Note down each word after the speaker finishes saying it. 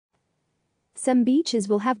Some beaches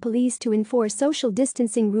will have police to enforce social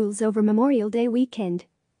distancing rules over Memorial Day weekend.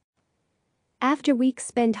 After weeks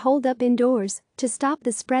spent holed up indoors to stop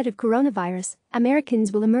the spread of coronavirus,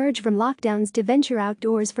 Americans will emerge from lockdowns to venture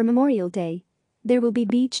outdoors for Memorial Day. There will be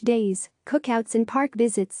beach days, cookouts and park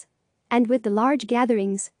visits. And with the large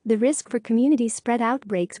gatherings, the risk for community spread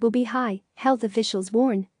outbreaks will be high, health officials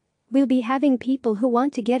warn. We'll be having people who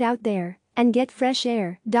want to get out there and get fresh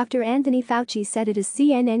air, Dr. Anthony Fauci said at a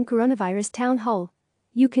CNN coronavirus town hall.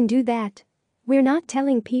 You can do that. We're not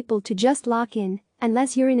telling people to just lock in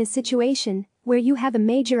unless you're in a situation where you have a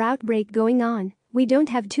major outbreak going on. We don't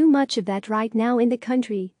have too much of that right now in the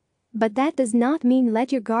country. But that does not mean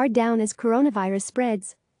let your guard down as coronavirus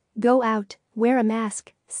spreads. Go out, wear a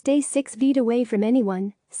mask, stay 6 feet away from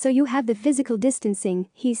anyone, so you have the physical distancing,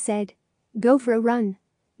 he said. Go for a run.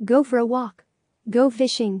 Go for a walk. Go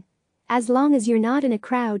fishing. As long as you're not in a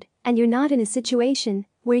crowd and you're not in a situation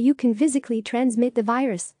where you can physically transmit the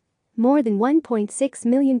virus. More than 1.6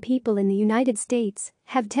 million people in the United States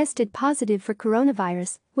have tested positive for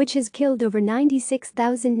coronavirus, which has killed over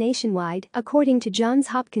 96,000 nationwide, according to Johns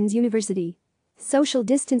Hopkins University. Social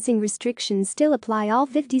distancing restrictions still apply. All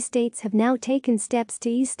 50 states have now taken steps to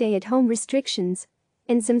ease stay-at-home restrictions.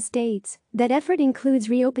 In some states, that effort includes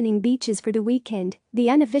reopening beaches for the weekend, the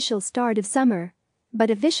unofficial start of summer. But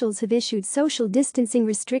officials have issued social distancing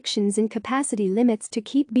restrictions and capacity limits to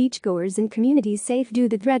keep beachgoers and communities safe due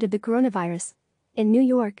to the threat of the coronavirus. In New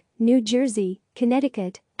York, New Jersey,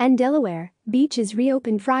 Connecticut, and Delaware, beaches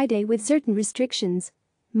reopened Friday with certain restrictions.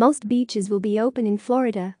 Most beaches will be open in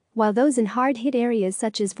Florida, while those in hard-hit areas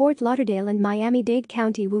such as Fort Lauderdale and Miami-Dade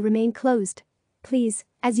County will remain closed. Please,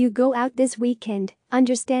 as you go out this weekend,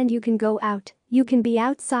 understand you can go out, you can be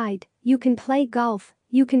outside, you can play golf.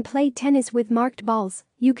 You can play tennis with marked balls,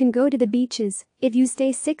 you can go to the beaches, if you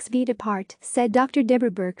stay 6 feet apart, said Dr.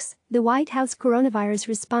 Deborah Birx, the White House coronavirus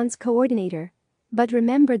response coordinator. But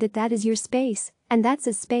remember that is your space, and that's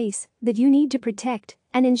a space that you need to protect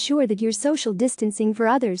and ensure that you're social distancing for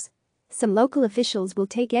others. Some local officials will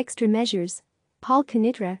take extra measures. Paul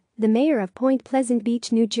Knitra, the mayor of Point Pleasant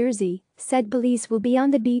Beach, New Jersey, said police will be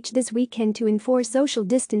on the beach this weekend to enforce social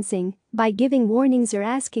distancing by giving warnings or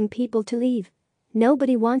asking people to leave.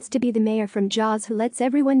 Nobody wants to be the mayor from Jaws who lets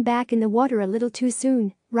everyone back in the water a little too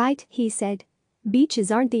soon, right? He said.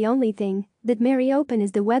 Beaches aren't the only thing that may reopen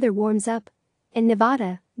as the weather warms up. In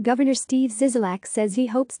Nevada, Governor Steve Sisolak says he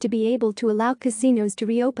hopes to be able to allow casinos to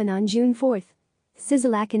reopen on June 4.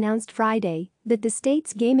 Sisolak announced Friday that the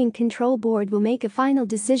state's Gaming Control Board will make a final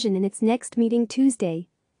decision in its next meeting Tuesday.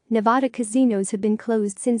 Nevada casinos have been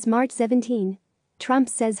closed since March 17. Trump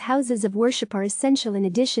says houses of worship are essential in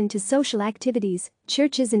addition to social activities.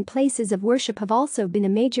 Churches and places of worship have also been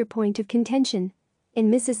a major point of contention.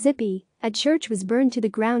 In Mississippi, a church was burned to the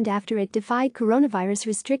ground after it defied coronavirus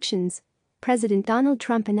restrictions. President Donald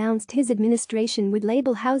Trump announced his administration would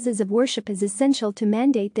label houses of worship as essential to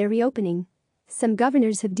mandate their reopening. Some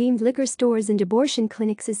governors have deemed liquor stores and abortion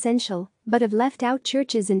clinics essential, but have left out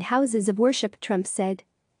churches and houses of worship, Trump said.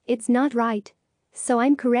 It's not right. So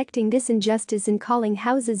I'm correcting this injustice and calling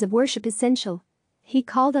houses of worship essential. He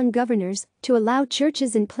called on governors to allow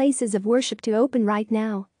churches and places of worship to open right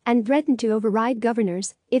now and threatened to override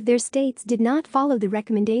governors if their states did not follow the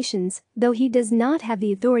recommendations, though he does not have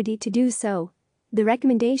the authority to do so. The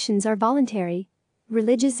recommendations are voluntary.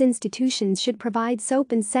 Religious institutions should provide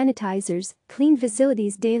soap and sanitizers, clean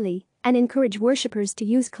facilities daily, and encourage worshippers to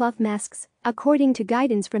use cloth masks, according to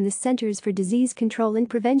guidance from the Centers for Disease Control and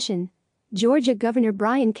Prevention. Georgia Governor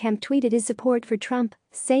Brian Kemp tweeted his support for Trump,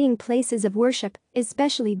 saying places of worship,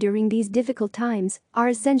 especially during these difficult times, are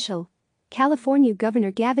essential. California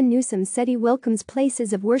Governor Gavin Newsom said he welcomes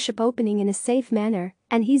places of worship opening in a safe manner,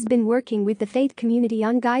 and he's been working with the faith community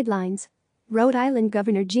on guidelines. Rhode Island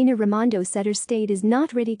Governor Gina Raimondo said her state is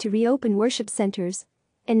not ready to reopen worship centers.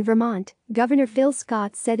 In Vermont, Governor Phil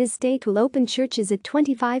Scott said his state will open churches at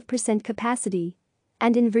 25% capacity.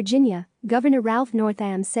 And in Virginia, Governor Ralph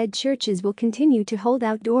Northam said churches will continue to hold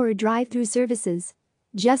outdoor or drive-through services.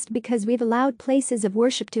 Just because we've allowed places of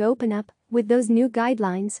worship to open up with those new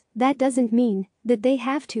guidelines, that doesn't mean that they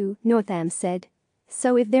have to, Northam said.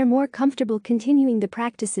 So if they're more comfortable continuing the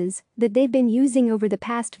practices that they've been using over the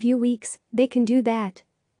past few weeks, they can do that.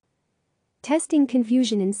 Testing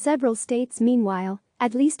confusion in several states. Meanwhile,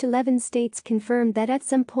 at least 11 states confirmed that at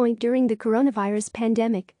some point during the coronavirus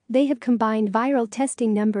pandemic, they have combined viral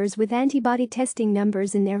testing numbers with antibody testing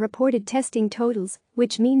numbers in their reported testing totals,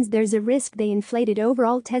 which means there's a risk they inflated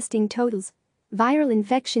overall testing totals. Viral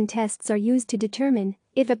infection tests are used to determine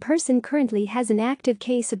if a person currently has an active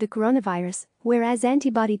case of the coronavirus, whereas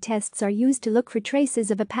antibody tests are used to look for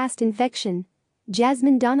traces of a past infection.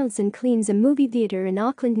 Jasmine Donaldson cleans a movie theater in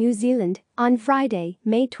Auckland, New Zealand, on Friday,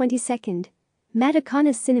 May 22.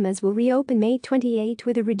 Matakana cinemas will reopen May 28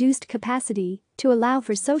 with a reduced capacity to allow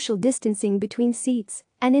for social distancing between seats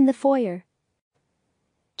and in the foyer.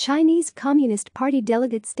 Chinese Communist Party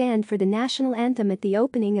delegates stand for the national anthem at the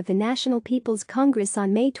opening of the National People's Congress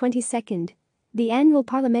on May 22. The annual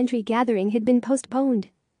parliamentary gathering had been postponed.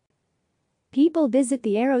 People visit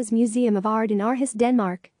the Aarhus Museum of Art in Aarhus,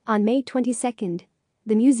 Denmark, on May 22.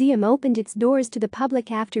 The museum opened its doors to the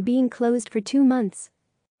public after being closed for 2 months.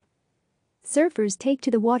 Surfers take to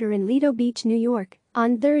the water in Lido Beach, New York,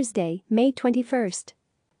 on Thursday, May 21.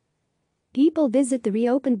 People visit the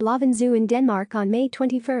reopened Bloven Zoo in Denmark on May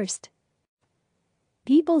 21.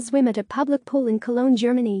 People swim at a public pool in Cologne,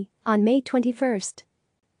 Germany, on May 21.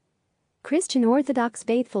 Christian Orthodox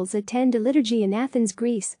faithfuls attend a liturgy in Athens,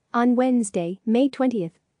 Greece, on Wednesday, May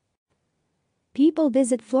 20. People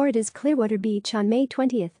visit Florida's Clearwater Beach on May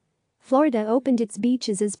 20. Florida opened its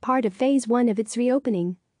beaches as part of Phase 1 of its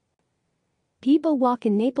reopening. People walk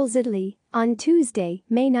in Naples, Italy, on Tuesday,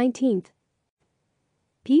 May 19.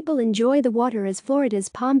 People enjoy the water as Florida's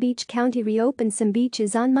Palm Beach County reopened some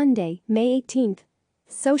beaches on Monday, May 18.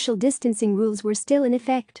 Social distancing rules were still in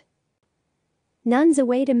effect. Nuns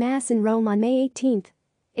await a mass in Rome on May 18.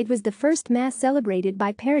 It was the first mass celebrated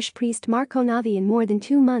by parish priest Marco Navi in more than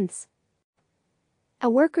 2 months. A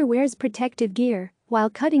worker wears protective gear while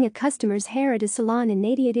cutting a customer's hair at a salon in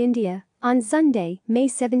Nadiad, India, on Sunday, May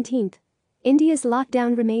 17. India's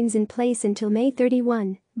lockdown remains in place until May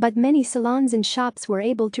 31, but many salons and shops were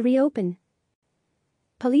able to reopen.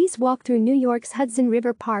 Police walked through New York's Hudson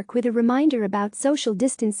River Park with a reminder about social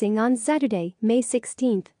distancing on Saturday, May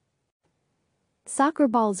 16. Soccer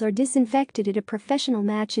balls are disinfected at a professional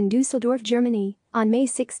match in Dusseldorf, Germany, on May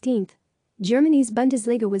 16. Germany's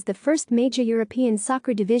Bundesliga was the first major European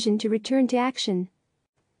soccer division to return to action.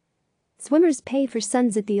 Swimmers pay for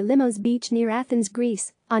suns at the Olimos beach near Athens,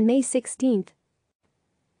 Greece, on May 16.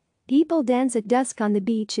 People dance at dusk on the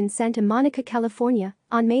beach in Santa Monica, California,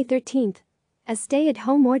 on May 13. A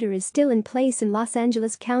stay-at-home order is still in place in Los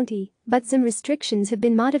Angeles County, but some restrictions have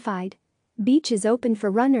been modified. Beaches open for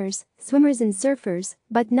runners, swimmers and surfers,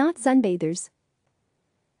 but not sunbathers.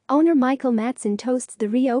 Owner Michael Matson toasts the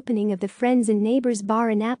reopening of the Friends and Neighbors Bar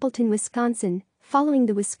in Appleton, Wisconsin, following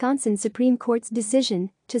the Wisconsin Supreme Court's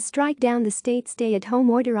decision to strike down the state's stay-at-home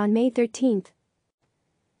order on May 13.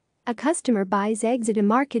 A customer buys eggs at a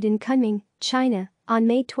market in Kunming, China, on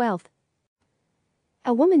May 12.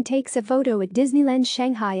 A woman takes a photo at Disneyland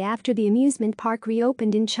Shanghai after the amusement park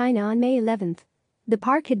reopened in China on May 11. The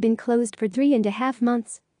park had been closed for 3.5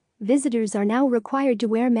 months. Visitors are now required to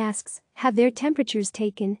wear masks, have their temperatures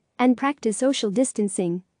taken, and practice social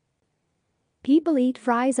distancing. People eat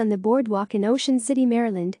fries on the boardwalk in Ocean City,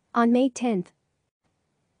 Maryland, on May 10.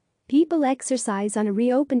 People exercise on a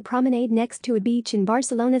reopened promenade next to a beach in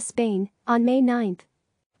Barcelona, Spain, on May 9.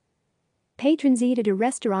 Patrons eat at a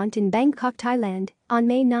restaurant in Bangkok, Thailand, on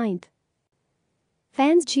May 9.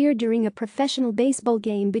 Fans cheer during a professional baseball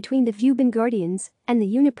game between the Fuban Guardians and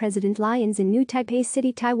the Unipresident Lions in New Taipei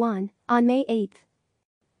City, Taiwan, on May 8.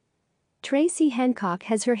 Tracy Hancock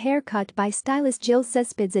has her hair cut by stylist Jill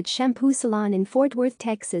Cespedes at Shampoo Salon in Fort Worth,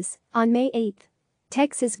 Texas, on May 8.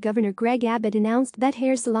 Texas Governor Greg Abbott announced that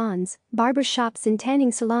hair salons, barber shops and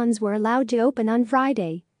tanning salons were allowed to open on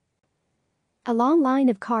Friday. A long line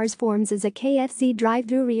of cars forms as a KFC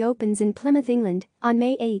drive-thru reopens in Plymouth, England, on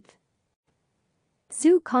May 8.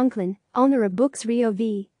 Sue Conklin, owner of Books Rio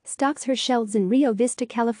V, stocks her shelves in Rio Vista,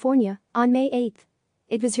 California, on May 8.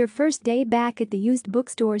 It was her first day back at the used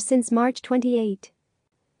bookstore since March 28.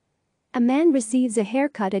 A man receives a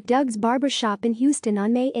haircut at Doug's Barber Shop in Houston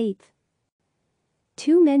on May 8.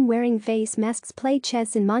 2 men wearing face masks play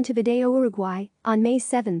chess in Montevideo, Uruguay, on May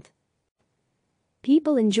 7.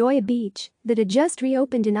 People enjoy a beach that had just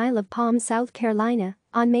reopened in Isle of Palm, South Carolina,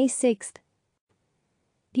 on May 6.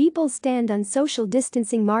 People stand on social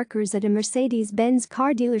distancing markers at a Mercedes-Benz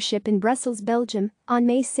car dealership in Brussels, Belgium, on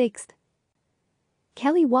May 6.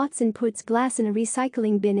 Kelly Watson puts glass in a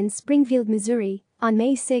recycling bin in Springfield, Missouri, on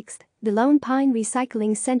May 6. The Lone Pine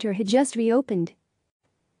Recycling Center had just reopened.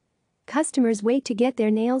 Customers wait to get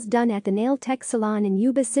their nails done at the Nail Tech Salon in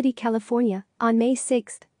Yuba City, California, on May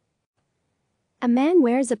 6. A man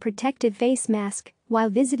wears a protective face mask while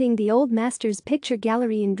visiting the Old Masters Picture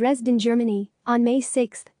Gallery in Dresden, Germany, on May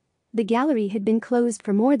 6. The gallery had been closed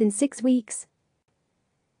for more than 6 weeks.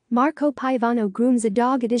 Marco Paivano grooms a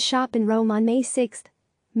dog at his shop in Rome on May 6.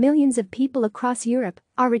 Millions of people across Europe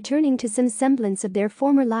are returning to some semblance of their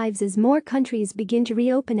former lives as more countries begin to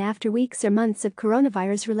reopen after weeks or months of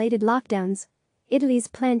coronavirus-related lockdowns. Italy's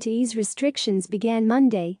plan to ease restrictions began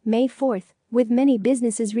Monday, May 4, with many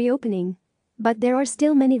businesses reopening. But there are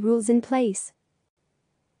still many rules in place.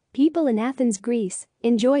 People in Athens, Greece,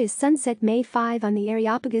 enjoy a sunset May 5 on the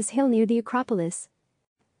Areopagus Hill near the Acropolis.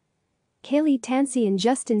 Kaylee Tansey and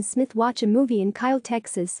Justin Smith watch a movie in Kyle,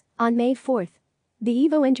 Texas, on May 4. The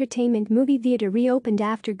Evo Entertainment movie theater reopened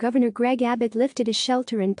after Governor Greg Abbott lifted a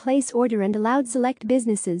shelter-in-place order and allowed select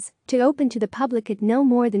businesses to open to the public at no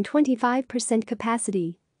more than 25%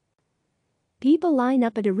 capacity. People line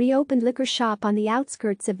up at a reopened liquor shop on the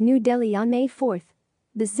outskirts of New Delhi on May 4.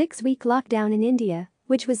 The 6-week lockdown in India,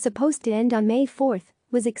 which was supposed to end on May 4,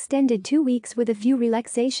 was extended 2 weeks with a few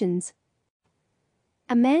relaxations.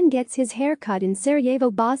 A man gets his hair cut in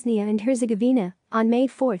Sarajevo, Bosnia and Herzegovina, on May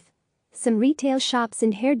 4. Some retail shops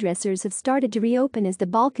and hairdressers have started to reopen as the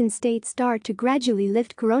Balkan states start to gradually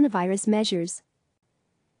lift coronavirus measures.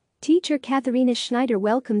 Teacher Katharina Schneider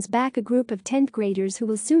welcomes back a group of 10th graders who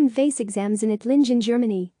will soon face exams in Ettlingen,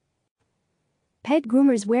 Germany. Pet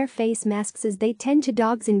groomers wear face masks as they tend to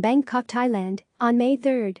dogs in Bangkok, Thailand, on May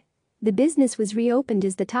 3. The business was reopened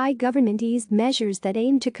as the Thai government eased measures that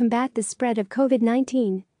aim to combat the spread of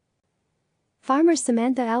COVID-19. Farmer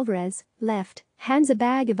Samantha Alvarez, left, hands a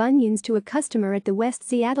bag of onions to a customer at the West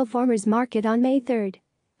Seattle Farmers Market on May 3.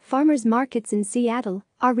 Farmers markets in Seattle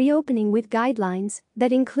are reopening with guidelines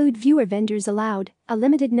that include fewer vendors allowed, a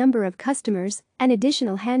limited number of customers, and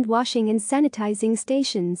additional hand washing and sanitizing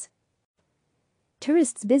stations.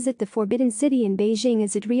 Tourists visit the Forbidden City in Beijing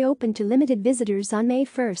as it reopened to limited visitors on May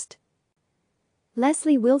 1.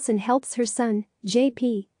 Leslie Wilson helps her son,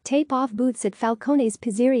 JP, tape off booths at Falcone's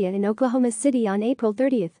Pizzeria in Oklahoma City on April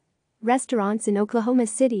 30. Restaurants in Oklahoma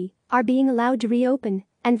City are being allowed to reopen,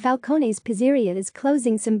 and Falcone's Pizzeria is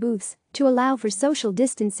closing some booths to allow for social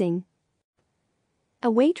distancing.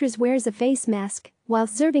 A waitress wears a face mask while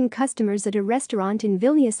serving customers at a restaurant in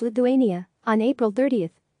Vilnius, Lithuania, on April 30.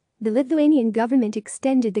 The Lithuanian government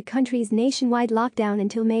extended the country's nationwide lockdown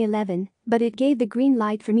until May 11, but it gave the green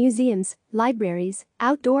light for museums, libraries,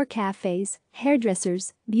 outdoor cafes,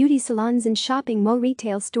 hairdressers, beauty salons and shopping mall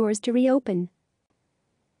retail stores to reopen.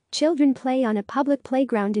 Children play on a public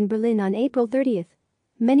playground in Berlin on April 30.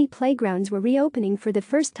 Many playgrounds were reopening for the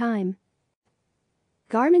first time.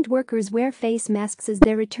 Garment workers wear face masks as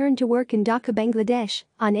they return to work in Dhaka, Bangladesh,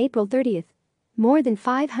 on April 30. More than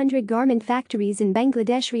 500 garment factories in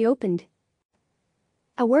Bangladesh reopened.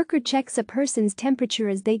 A worker checks a person's temperature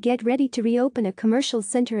as they get ready to reopen a commercial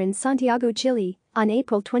center in Santiago, Chile, on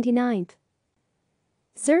April 29.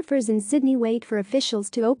 Surfers in Sydney wait for officials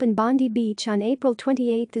to open Bondi Beach on April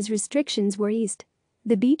 28 as restrictions were eased.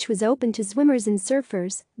 The beach was open to swimmers and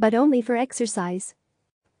surfers, but only for exercise.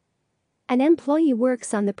 An employee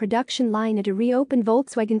works on the production line at a reopened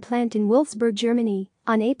Volkswagen plant in Wolfsburg, Germany,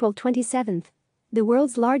 on April 27. The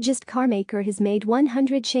world's largest carmaker has made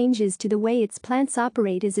 100 changes to the way its plants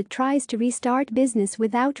operate as it tries to restart business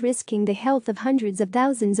without risking the health of hundreds of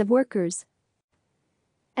thousands of workers.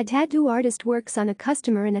 A tattoo artist works on a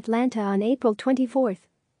customer in Atlanta on April 24.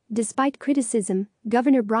 Despite criticism,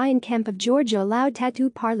 Governor Brian Kemp of Georgia allowed tattoo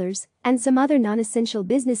parlors and some other non-essential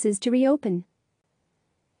businesses to reopen.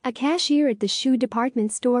 A cashier at the shoe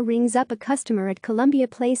department store rings up a customer at Columbia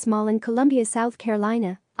Place Mall in Columbia, South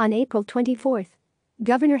Carolina, on April 24.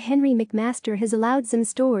 Governor Henry McMaster has allowed some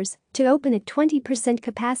stores to open at 20%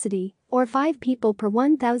 capacity, or 5 people per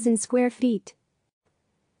 1,000 square feet.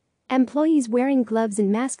 Employees wearing gloves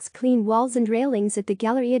and masks clean walls and railings at the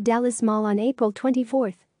Galleria Dallas Mall on April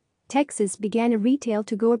 24. Texas began a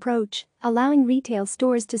retail-to-go approach, allowing retail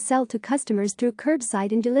stores to sell to customers through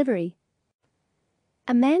curbside and delivery.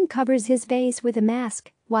 A man covers his face with a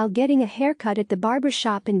mask while getting a haircut at the barber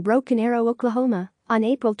shop in Broken Arrow, Oklahoma, on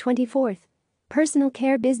April 24. Personal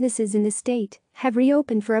care businesses in the state have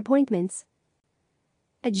reopened for appointments.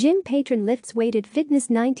 A gym patron lifts weight at Fitness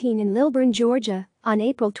 19 in Lilburn, Georgia, on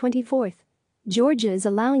April 24. Georgia is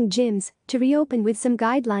allowing gyms to reopen with some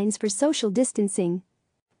guidelines for social distancing.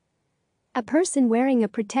 A person wearing a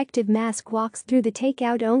protective mask walks through the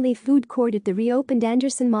takeout-only food court at the reopened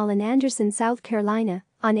Anderson Mall in Anderson, South Carolina,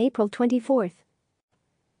 on April 24.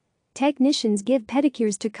 Technicians give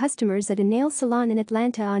pedicures to customers at a nail salon in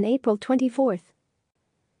Atlanta on April 24.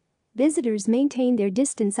 Visitors maintain their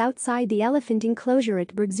distance outside the elephant enclosure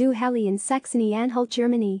at Burg Zoo Halle in Saxony-Anhalt,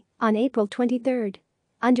 Germany, on April 23.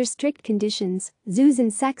 Under strict conditions, zoos in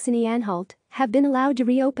Saxony-Anhalt have been allowed to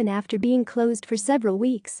reopen after being closed for several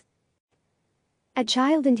weeks. A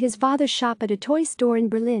child and his father shop at a toy store in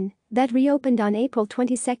Berlin that reopened on April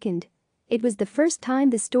 22. It was the first time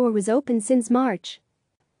the store was open since March.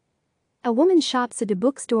 A woman shops at a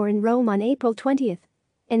bookstore in Rome on April 20.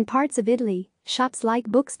 In parts of Italy, shops like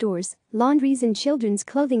bookstores, laundries and children's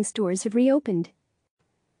clothing stores have reopened.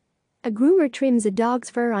 A groomer trims a dog's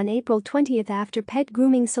fur on April 20 after pet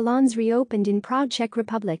grooming salons reopened in Prague, Czech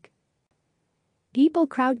Republic. People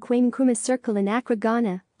crowd Kwame Circle in Accra,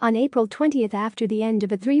 Ghana, on April 20 after the end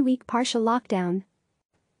of a 3-week partial lockdown.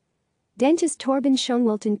 Dentist Torben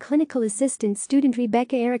Schoenwelt and clinical assistant student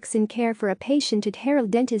Rebecca Eriksson care for a patient at Herald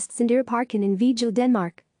Dentists in Parken in Vigil,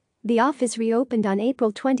 Denmark. The office reopened on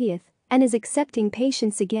April 20 and is accepting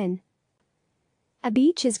patients again. A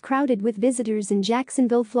beach is crowded with visitors in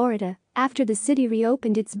Jacksonville, Florida, after the city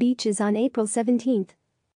reopened its beaches on April 17.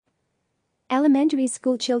 Elementary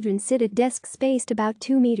school children sit at desks spaced about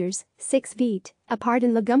 2 meters, 6 feet, apart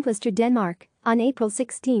in Lagumplaster, Denmark, on April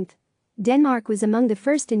 16. Denmark was among the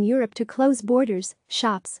first in Europe to close borders,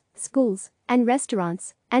 shops, schools, and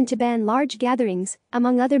restaurants, and to ban large gatherings,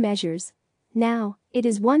 among other measures. Now, it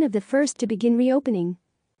is one of the first to begin reopening.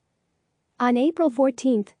 On April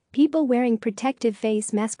 14, people wearing protective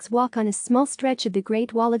face masks walk on a small stretch of the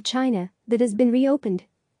Great Wall of China that has been reopened.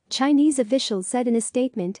 Chinese officials said in a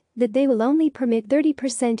statement that they will only permit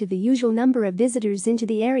 30% of the usual number of visitors into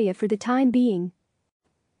the area for the time being.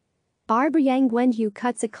 Barber Yang Wenyu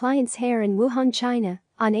cuts a client's hair in Wuhan, China,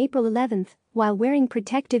 on April 11, while wearing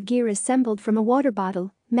protective gear assembled from a water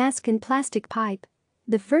bottle, mask and plastic pipe.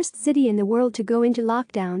 The first city in the world to go into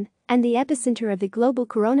lockdown, and the epicenter of the global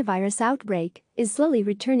coronavirus outbreak, is slowly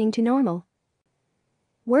returning to normal.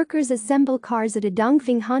 Workers assemble cars at a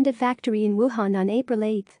Dongfeng Honda factory in Wuhan on April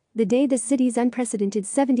 8, the day the city's unprecedented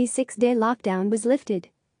 76-day lockdown was lifted.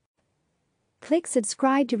 Click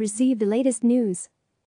subscribe to receive the latest news.